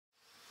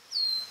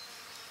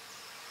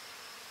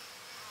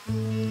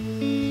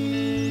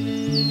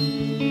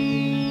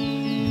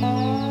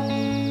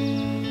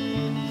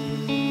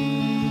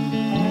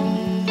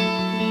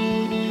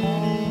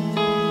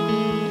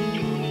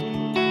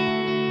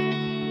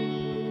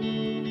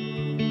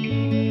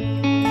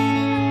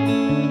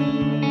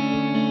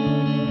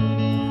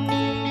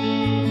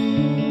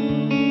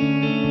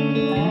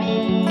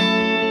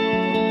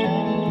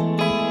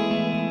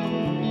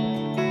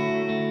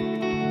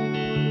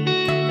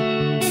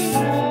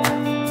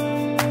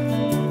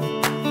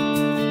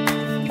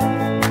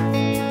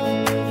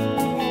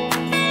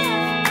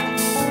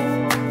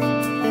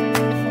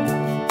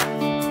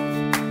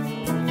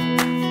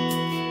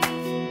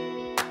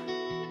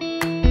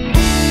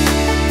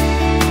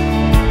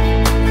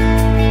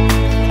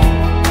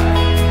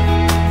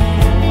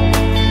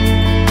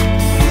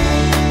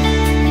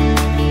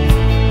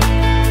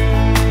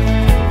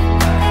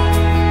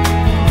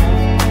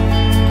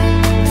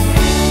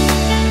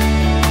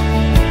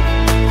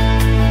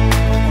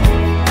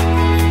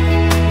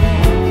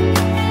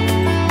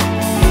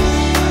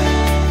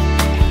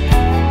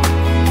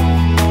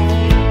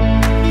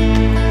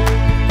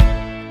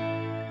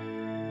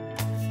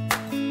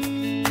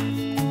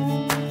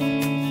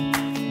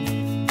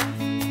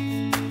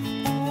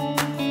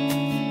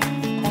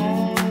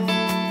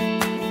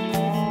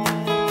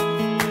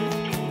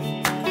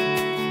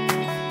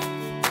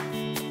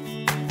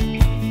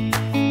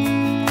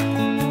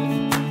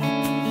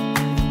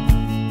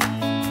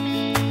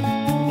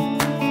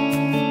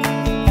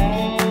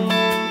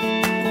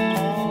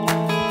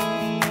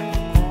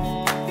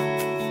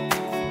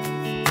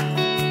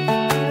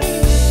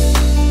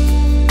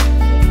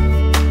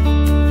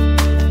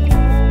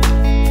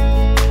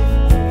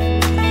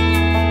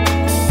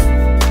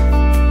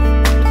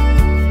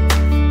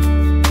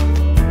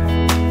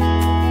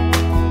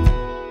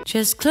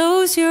Just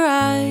close your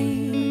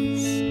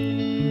eyes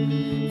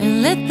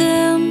and let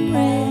them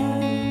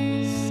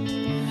rest.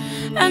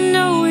 I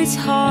know it's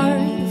hard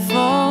to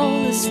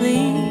fall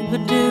asleep,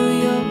 but do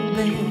your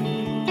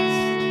best.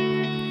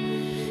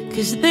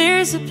 'Cause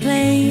there's a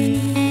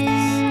place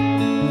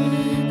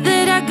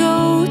that I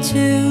go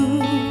to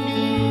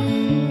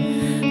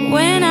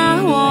when I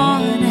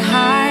wanna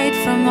hide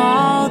from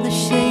all the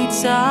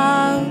shades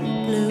of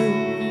blue.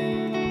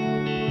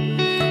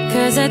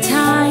 'Cause at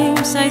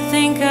times I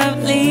think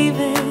of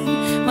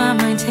leaving, my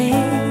mind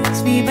takes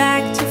me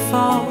back to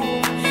fall,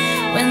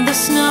 when the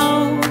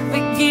snow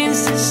begins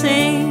to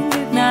sing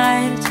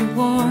goodnight to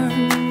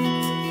warm.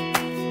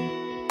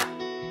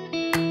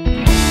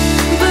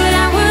 But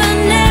I will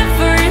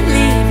never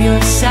leave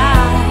your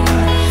side.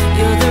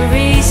 You're the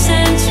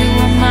reason to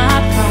all my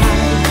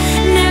pride.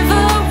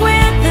 Never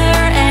wither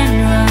and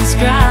runs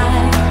dry,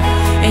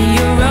 and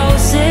your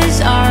roses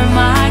are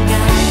my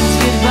guides.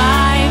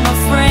 Goodbye, my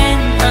friend.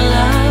 Our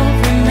love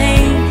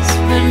remains,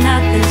 but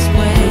not this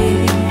way.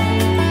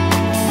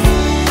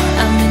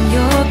 I'm in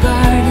your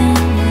garden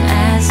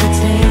as a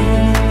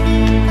tale.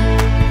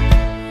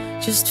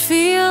 Just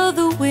feel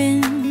the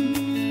wind.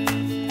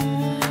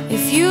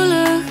 If you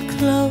look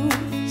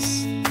close,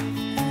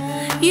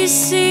 you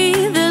see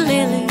the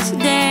lilies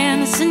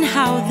dance and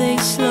how they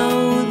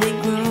slowly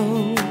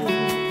grow.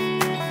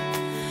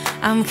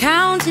 I'm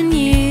counting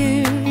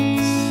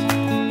years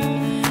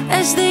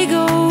as they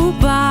go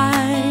by.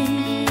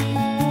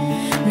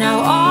 Now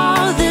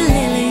all the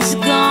lilies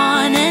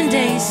gone and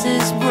days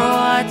is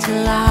brought to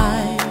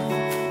life.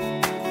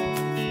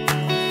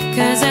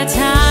 'Cause at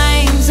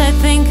times I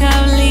think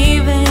of leaving,